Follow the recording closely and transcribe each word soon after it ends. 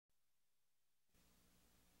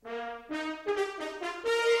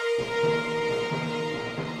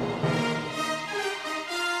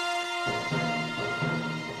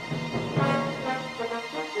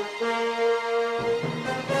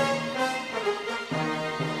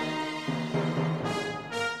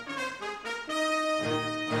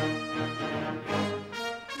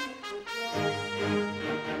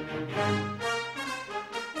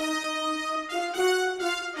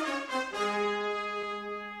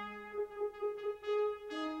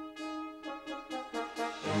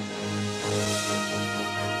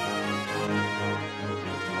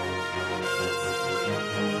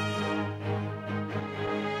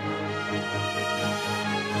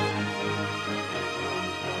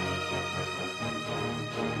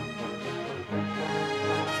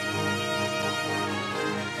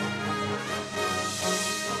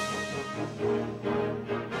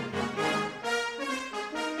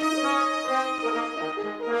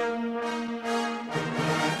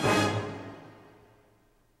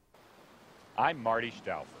I'm Marty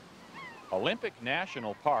Stouffer. Olympmic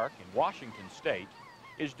National Park in Washington State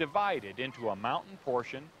is divided into a mountain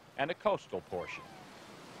portion and a coastal portion.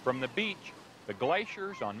 From the beach, the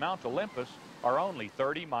glaciers on Mount Olympus are only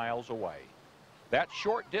 30 miles away. That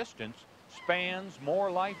short distance spans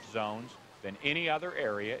more life zones than any other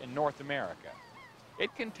area in North America.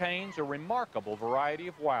 It contains a remarkable variety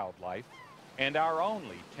of wildlife and our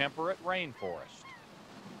only temperate rainforest.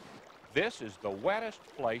 This is the wettest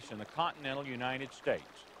place in the continental United States.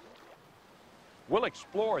 We'll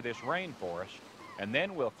explore this rainforest and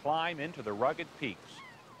then we'll climb into the rugged peaks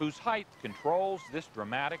whose height controls this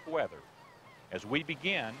dramatic weather as we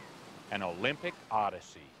begin an Olympmic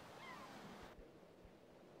Odyssey.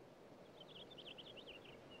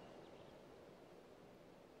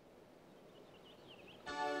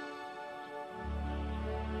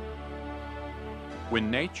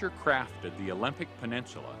 When nature crafted the Olympmic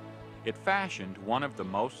Peninsula, it fashioned one of the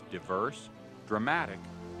most diverse, dramatic,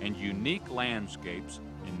 and unique landscapes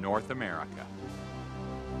in North America.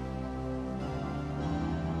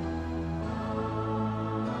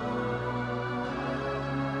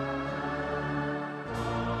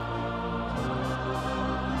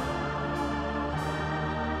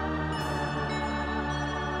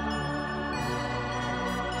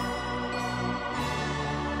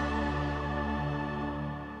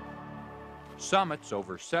 Summits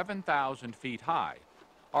over 7,000 feet high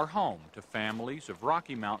are home to families of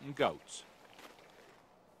Rocky Mountain goats.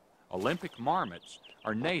 Olympmic marmots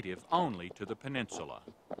are native only to the peninsula,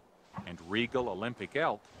 and regal Olympmic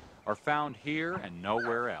elk are found here and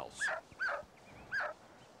nowhere else.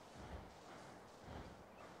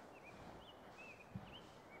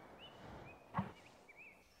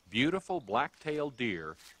 Beautiful black-tailed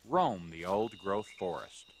deer roam the old-growth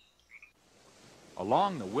forest.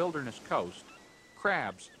 Along the wilderness coast,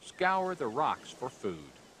 crabs scour the rocks for food.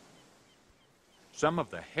 Some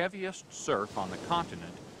of the heaviest surf on the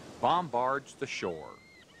continent bombards the shore,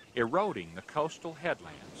 eroding the coastal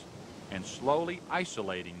headlands and slowly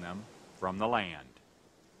isolating them from the land.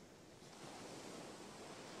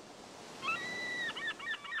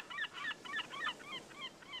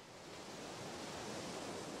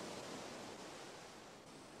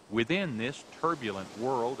 Within this turbulent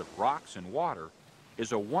world of rocks and water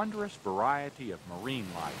is a wondrous variety of marine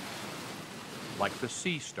life, like the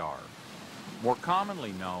sea star, more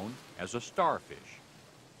commonly known as a starfish.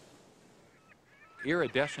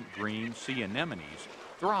 Iridescent green sea anemones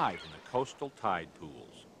thrive in the coastal tide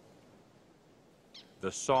pools.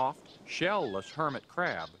 The soft, shell-less hermit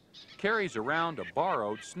crab carries around a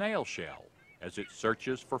borrowed snail shell as it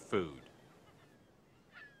searches for food.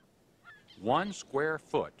 1 square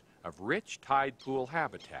foot of rich tide pool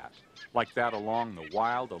habitat, like that along the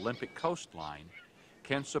wild Olympmic coastline,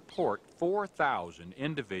 can support 4,000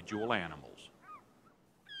 individual animals.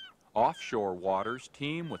 Offshore waters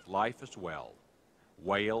teem with life as well.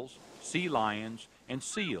 Whales, sea lions, and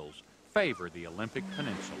seals favor the Olympmic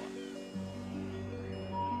Peninsula.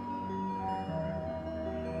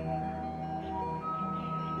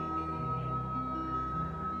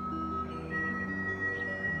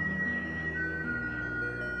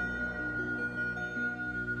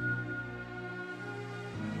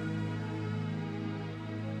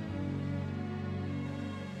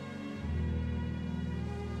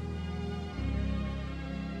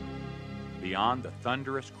 Beyond the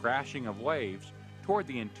thunderous crashing of waves, toward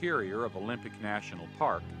the interior of Olympmic National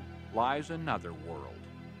Park, lies another world,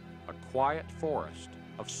 a quiet forest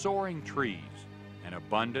of soaring trees and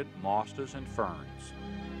abundant mosses and ferns.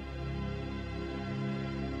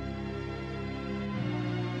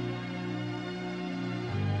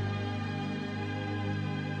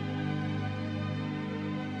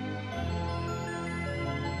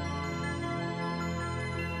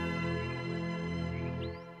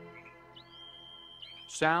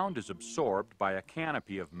 Sound is absorbed by a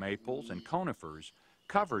canopy of maples and conifers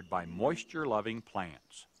covered by moisture-loving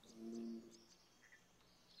plants.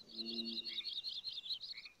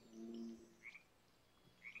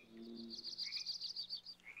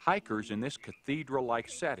 Hikers in this cathedral-like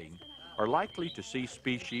setting are likely to see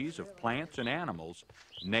species of plants and animals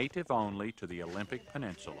native only to the Olympmic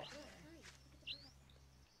Peninsula.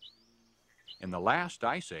 In the last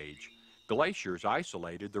ice age, glaciers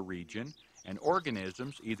isolated the region and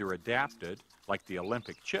organisms either adapted, like the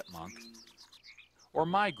Olympmic chipmunk, or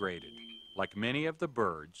migrated, like many of the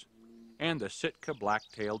birds and the Sitka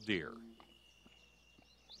black-tailed deer.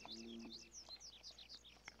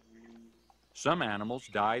 Some animals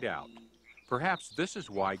died out. Perhaps this is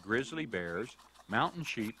why grizzly bears, mountain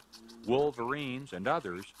sheep, wolverines, and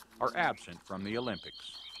others are absent from the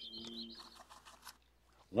Olympics.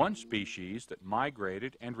 One species that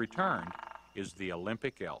migrated and returned is the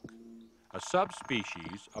Olypmic elk, a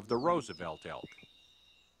subspecies of the Roosevelt elk.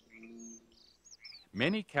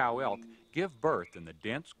 Many cow elk give birth in the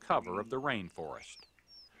dense cover of the rainforest.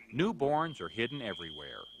 Newborns are hidden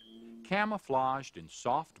everywhere, camouflaged in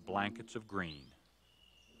soft blankets of green.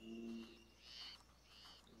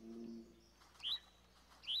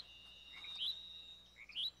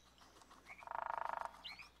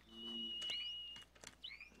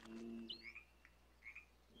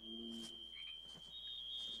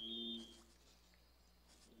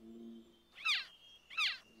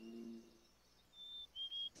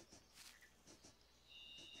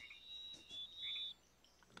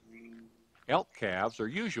 Elk calves are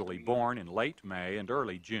usually born in late May and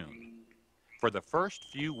early June. For the first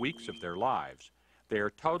few weeks of their lives, they are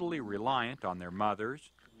totally reliant on their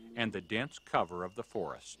mothers and the dense cover of the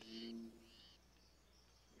forest.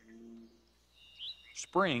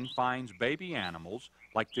 Spring finds baby animals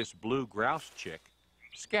like this blue grouse chick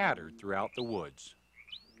scattered throughout the woods.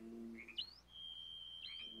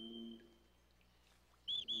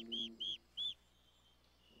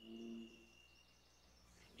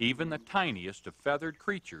 Even the tiniest of feathered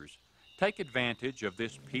creatures take advantage of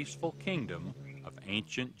this peaceful kingdom of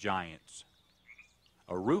ancient giants.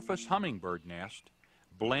 A rufous hummingbird nest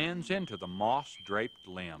blends into the moss-draped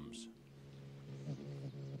limbs.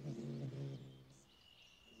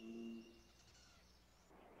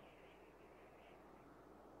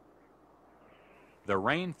 The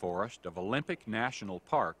rainforest of Olypmic National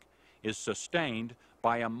Park is sustained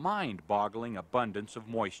by a mind-boggling abundance of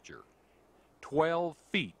moisture. 12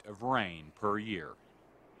 feet of rain per year.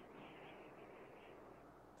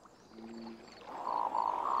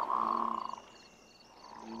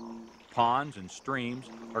 Ponds and streams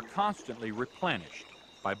are constantly replenished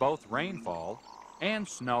by both rainfall and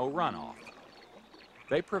snow runoff.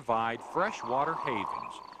 They provide freshwater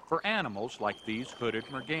havens for animals like these hooded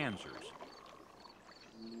mergansers.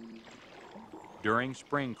 During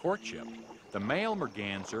spring courtship, the male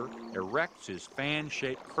merganser erects his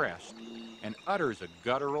fan-shaped crest and utters a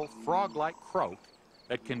guttural, frog-like croak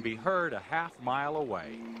that can be heard a half-mile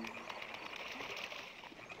away.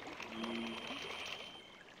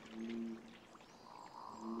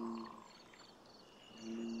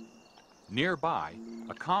 Nearby,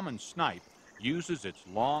 a common snipe uses its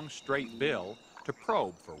long, straight bill to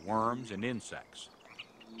probe for worms and insects.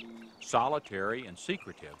 Solitary and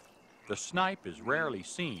secretive, the snipe is rarely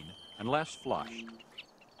seen unless flushed.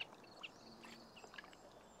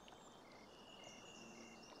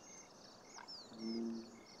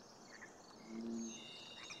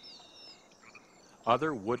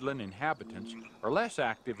 Other woodland inhabitants are less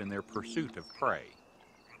active in their pursuit of prey.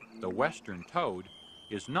 The western toad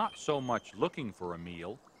is not so much looking for a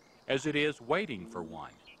meal as it is waiting for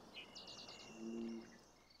one.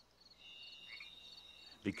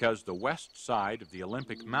 Because the west side of the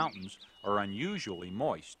Olypmic Mountains are unusually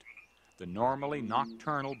moist, the normally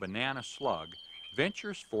nocturnal banana slug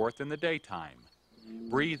ventures forth in the daytime,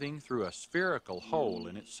 breathing through a spherical hole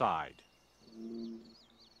in its side.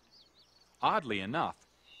 Oddly enough,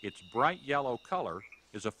 its bright yellow color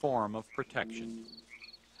is a form of protection.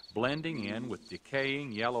 Blending in with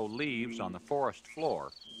decaying yellow leaves on the forest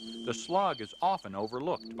floor, the slug is often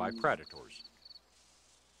overlooked by predators.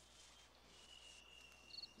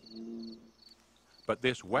 But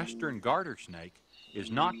this western garter snake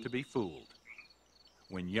is not to be fooled.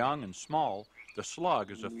 When young and small, the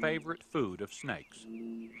slug is a favorite food of snakes.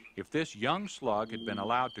 If this young slug had been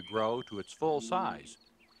allowed to grow to its full size,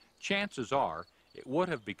 chances are it would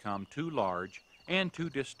have become too large and too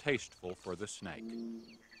distasteful for the snake.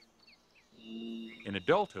 In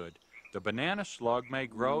adulthood, the banana slug may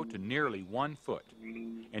grow to nearly 1 foot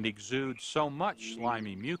and exude so much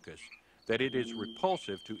slimy mucus that it is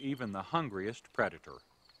repulsive to even the hungriest predator.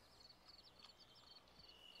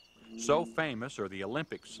 So famous are the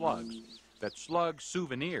Olypmic slugs that slug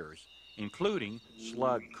souvenirs, including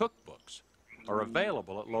slug cookbooks, are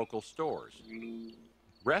available at local stores.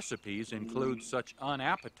 Recipes include such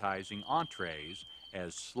unappetizing entrees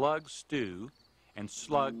as slug stew and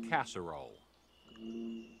slug casserole.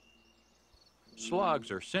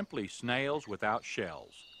 Slugs are simply snails without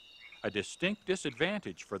shells, a distinct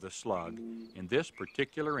disadvantage for the slug in this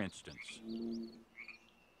particular instance.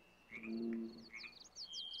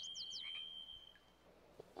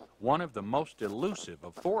 One of the most elusive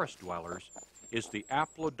of forest dwellers is the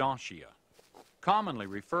Aplodontia, commonly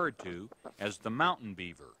referred to as the mountain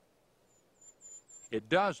beaver. It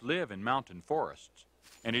does live in mountain forests,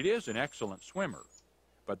 and it is an excellent swimmer,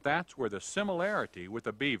 but that's where the similarity with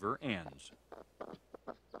a beaver ends.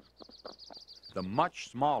 The much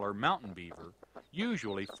smaller mountain beaver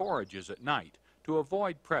usually forages at night to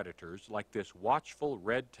avoid predators like this watchful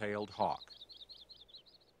red-tailed hawk.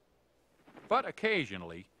 But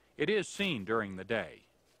occasionally, it is seen during the day.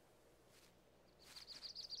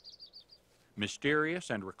 Mysterious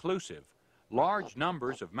and reclusive, large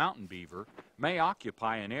numbers of mountain beaver may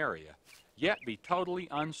occupy an area, yet be totally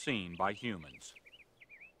unseen by humans.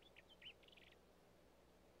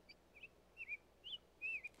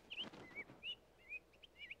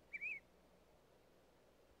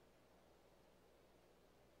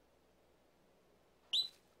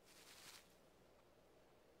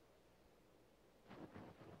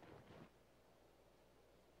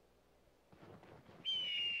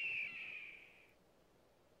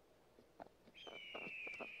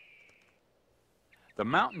 The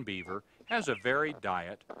mountain beaver has a varied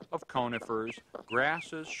diet of conifers,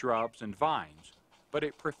 grasses, shrubs, and vines, but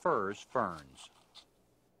it prefers ferns.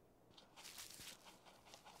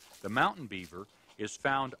 The mountain beaver is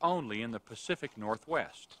found only in the Pacific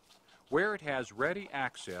Northwest, where it has ready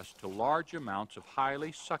access to large amounts of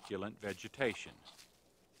highly succulent vegetation.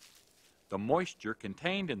 The moisture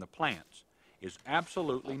contained in the plants is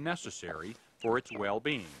absolutely necessary for its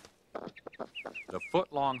well-being. The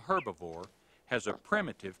foot-long herbivore has a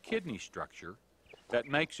primitive kidney structure that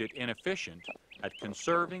makes it inefficient at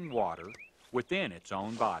conserving water within its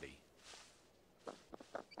own body.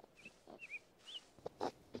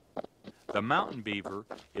 The mountain beaver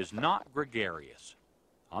is not gregarious.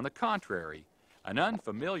 On the contrary, an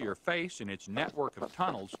unfamiliar face in its network of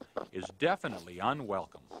tunnels is definitely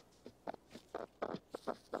unwelcome.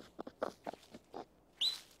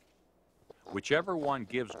 Whichever one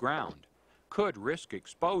gives ground could risk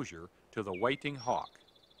exposure to the waiting hawk.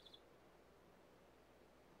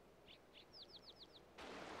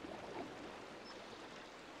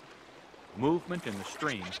 Movement in the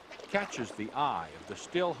stream catches the eye of the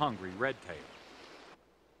still hungry redtail.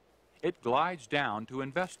 It glides down to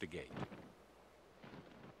investigate.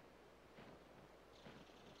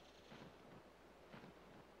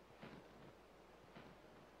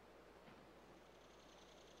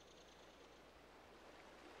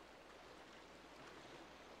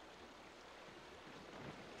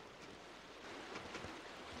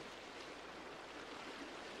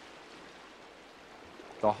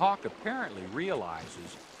 The hawk apparently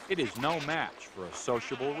realizes it is no match for a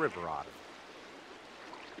sociable river otter.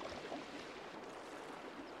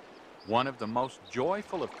 One of the most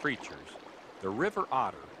joyful of creatures, the river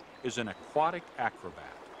otter is an aquatic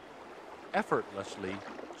acrobat, effortlessly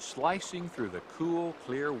slicing through the cool,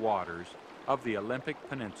 clear waters of the Olypmic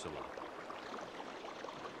Peninsula.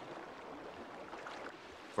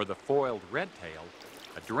 For the foiled redtail,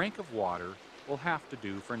 a drink of water will have to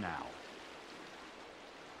do for now.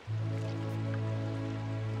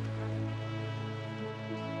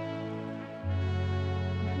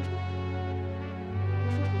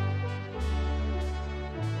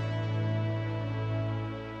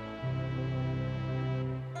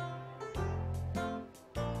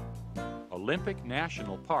 Olypmic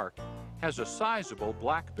National Park has a sizable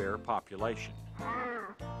black bear population.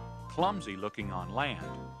 Clumsy looking on land,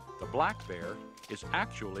 the black bear is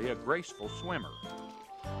actually a graceful swimmer.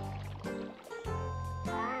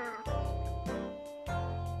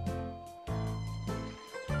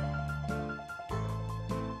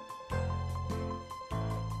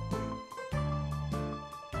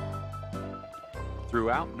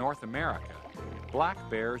 Throughout North America, black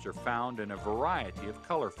bears are found in a variety of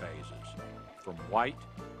color phases, from white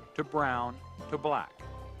to brown to black.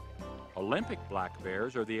 Olypmic black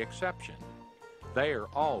bears are the exception. They are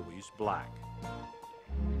always black.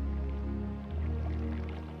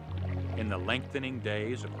 In the lengthening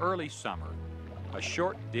days of early summer, a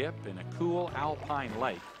short dip in a cool alpine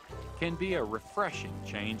lake can be a refreshing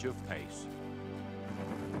change of pace.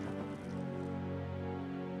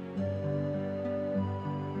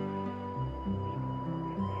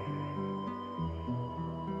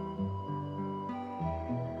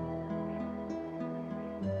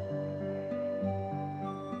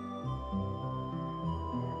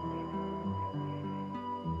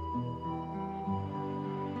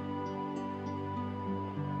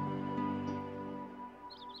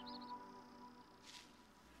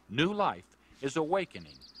 New life is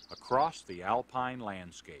awakening across the alpine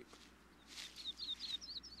landscape.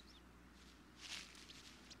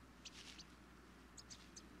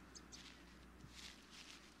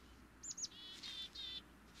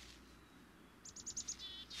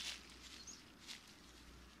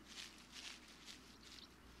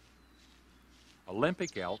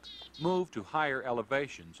 Olypmic elk move to higher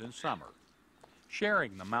elevations in summer,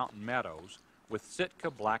 sharing the mountain meadows with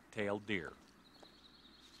Sitka black-tailed deer.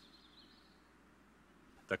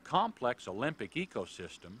 The complex Olypmic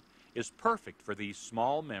ecosystem is perfect for these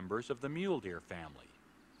small members of the mule deer family.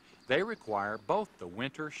 They require both the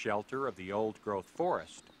winter shelter of the old-growth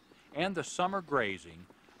forest and the summer grazing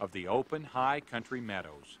of the open, high country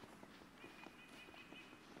meadows.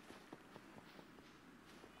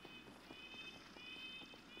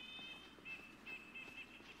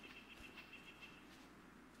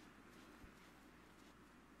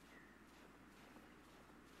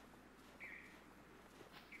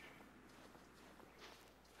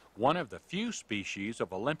 One of the few species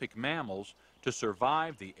of Olympik mammals to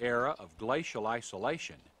survive the era of glacial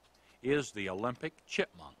isolation is the Olympik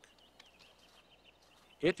chipmunk.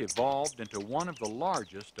 It evolved into one of the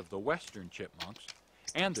largest of the western chipmunks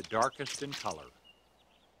and the darkest in color.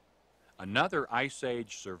 Another Ice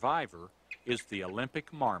Age survivor is the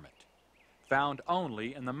Olympik marmot, found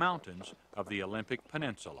only in the mountains of the Olympik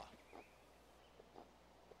Peninsula.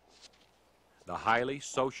 The highly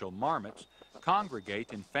social marmots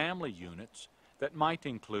congregate in family units that might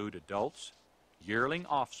include adults, yearling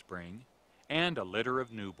offspring, and a litter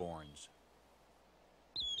of newborns.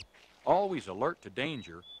 Always alert to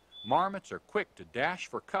danger, marmots are quick to dash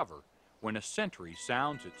for cover when a sentry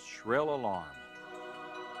sounds its shrill alarm.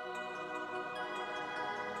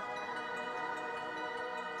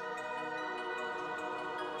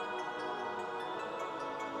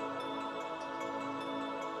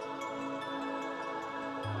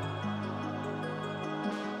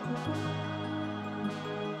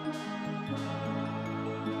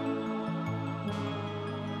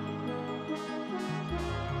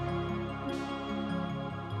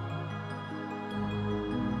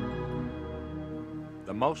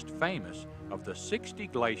 The most famous of the 60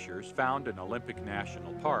 glaciers found in Olympik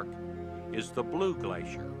National Park is the Blue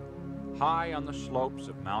Glacier, high on the slopes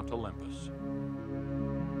of Mount Olympus.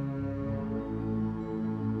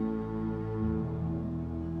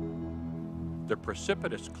 The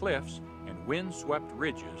precipitous cliffs and wind-swept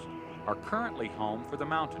ridges are currently home for the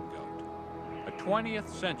mountain goat, a 20th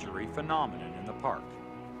century phenomenon in the park.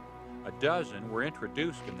 A dozen were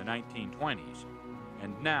introduced in the 1920s,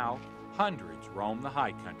 and now hundreds roam the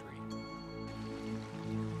high country.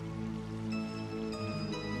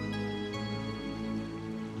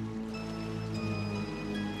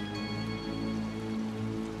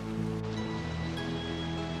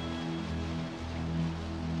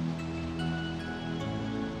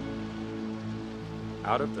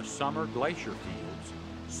 Out of the summer glacier fields,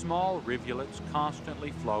 small rivulets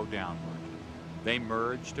constantly flow downward. They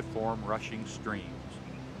merge to form rushing streams.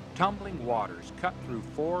 Tumbling waters cut through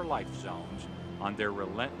 4 life zones on their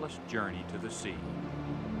relentless journey to the sea.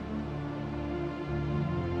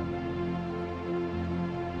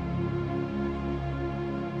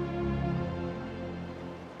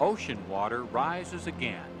 Ocean water rises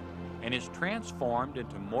again and is transformed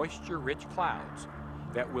into moisture-rich clouds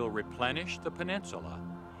that will replenish the peninsula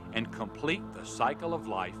and complete the cycle of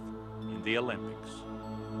life in the Olympics.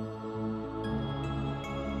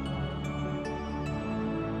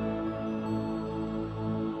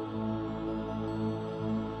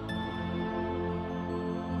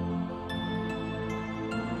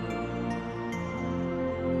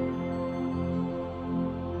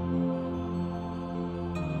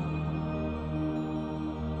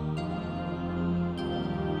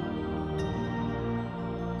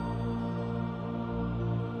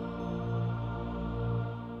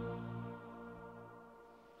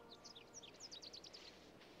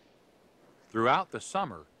 Throughout the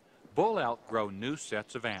summer, bull elk grow new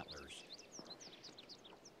sets of antlers.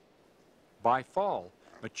 By fall,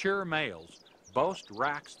 mature males boast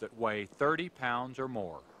racks that weigh 30 pounds or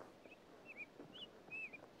more.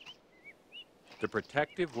 The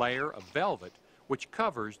protective layer of velvet which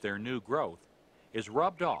covers their new growth is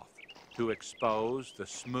rubbed off to expose the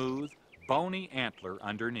smooth, bony antler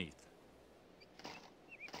underneath.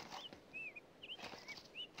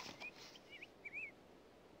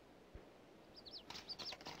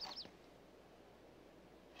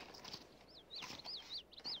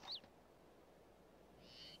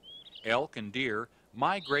 Elk and deer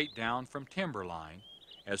migrate down from timberline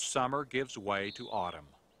as summer gives way to autumn.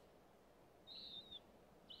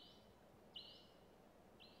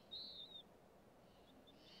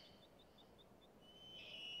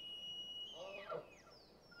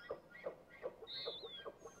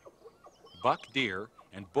 Buck deer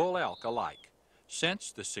and bull elk alike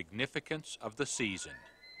sense the significance of the season.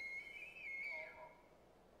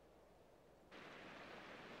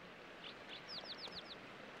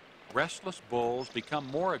 Restless bulls become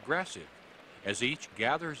more aggressive as each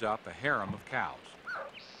gathers up a harem of cows.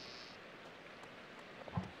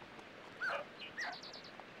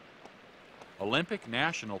 Olypmic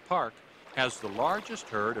National Park has the largest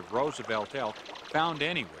herd of Roosevelt elk found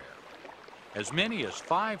anywhere. As many as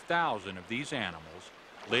 5,000 of these animals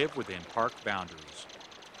live within park boundaries.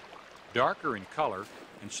 Darker in color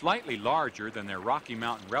and slightly larger than their Rocky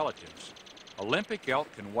Mountain relatives, Olypmic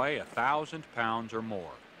elk can weigh 1,000 pounds or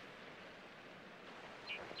more.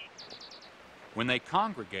 When they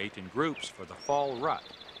congregate in groups for the fall rut,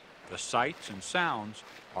 the sights and sounds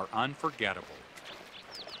are unforgettable.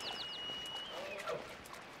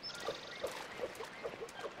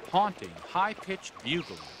 Haunting, high-pitched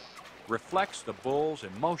bugling reflects the bull's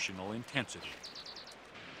emotional intensity.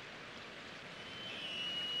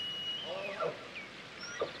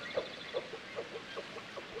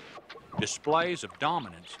 Displays of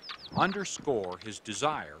dominance underscore his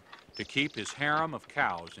desire to keep his harem of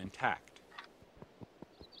cows intact.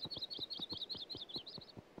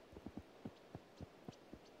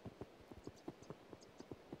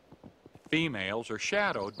 Females are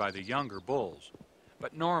shadowed by the younger bulls,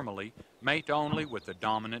 but normally mate only with the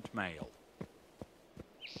dominant male.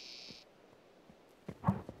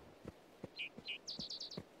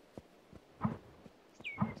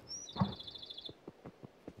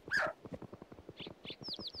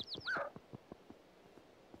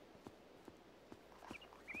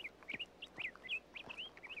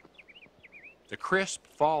 The crisp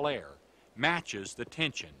fall air matches the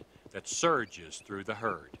tension that surges through the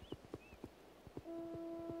herd.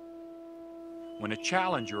 When a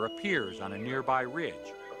challenger appears on a nearby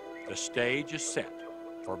ridge, the stage is set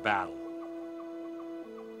for battle.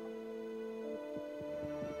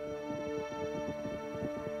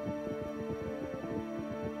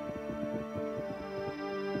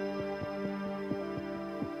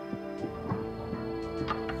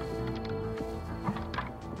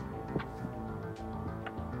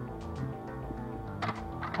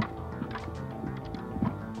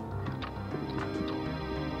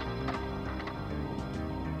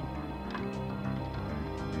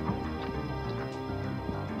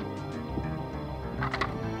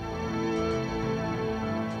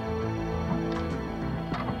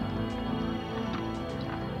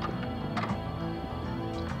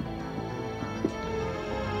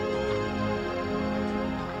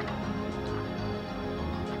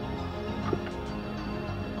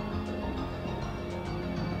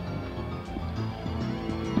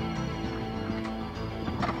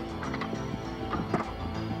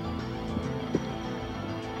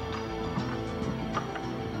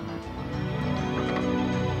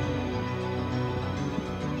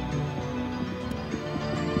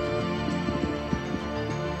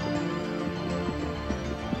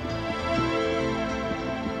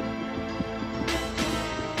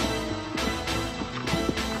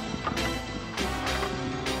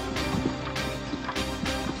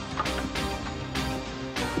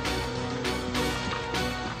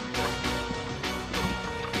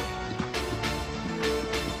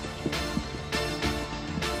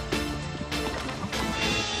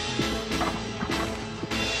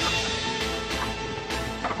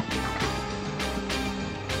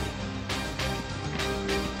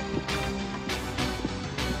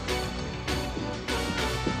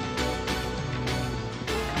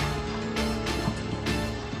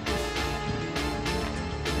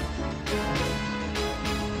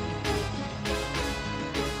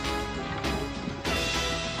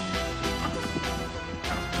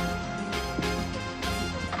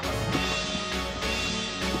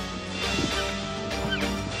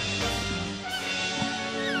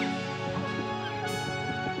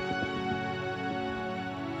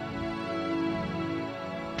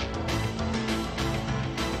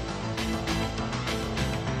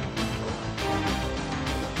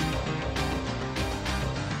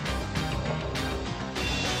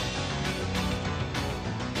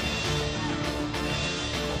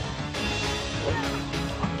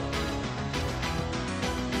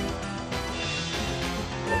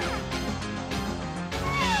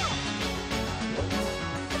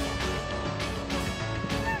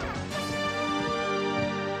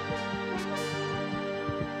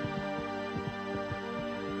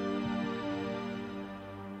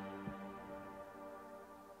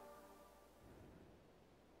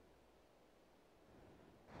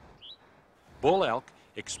 Bull elk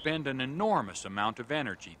expend an enormous amount of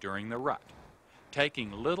energy during the rut,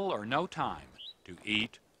 taking little or no time to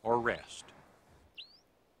eat or rest.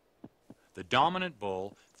 The dominant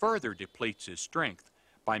bull further depletes his strength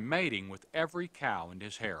by mating with every cow in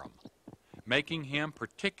his harem, making him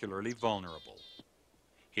particularly vulnerable.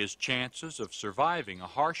 His chances of surviving a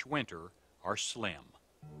harsh winter are slim.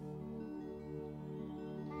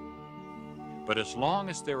 But as long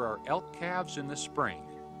as there are elk calves in the spring,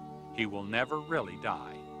 he will never really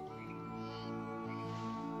die.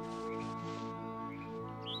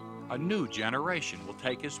 A new generation will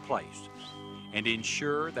take his place and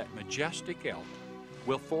ensure that majestic elk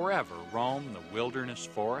will forever roam the wilderness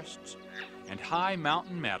forests and high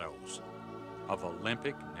mountain meadows of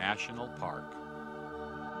Olympmic National Park.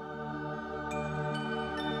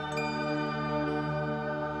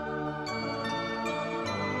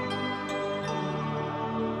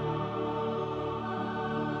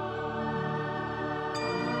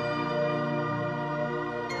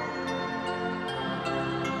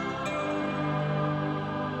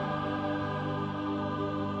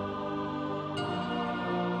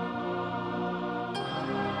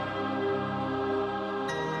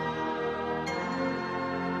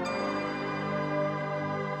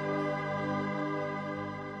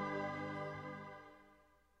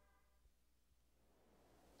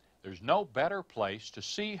 There's no better place to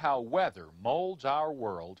see how weather molds our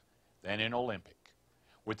world than in Olympmic,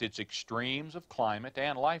 with its extremes of climate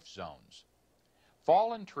and life zones.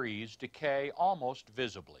 Fallen trees decay almost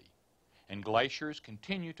visibly, and glaciers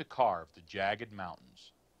continue to carve the jagged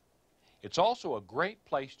mountains. It's also a great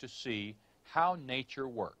place to see how nature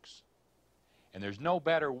works, and there's no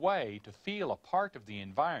better way to feel a part of the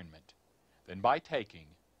environment than by taking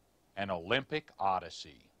an Olympmic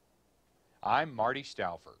Odyssey. I'm Marty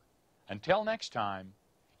Stouffer. Until next time,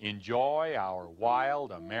 enjoy our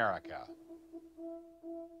wild America.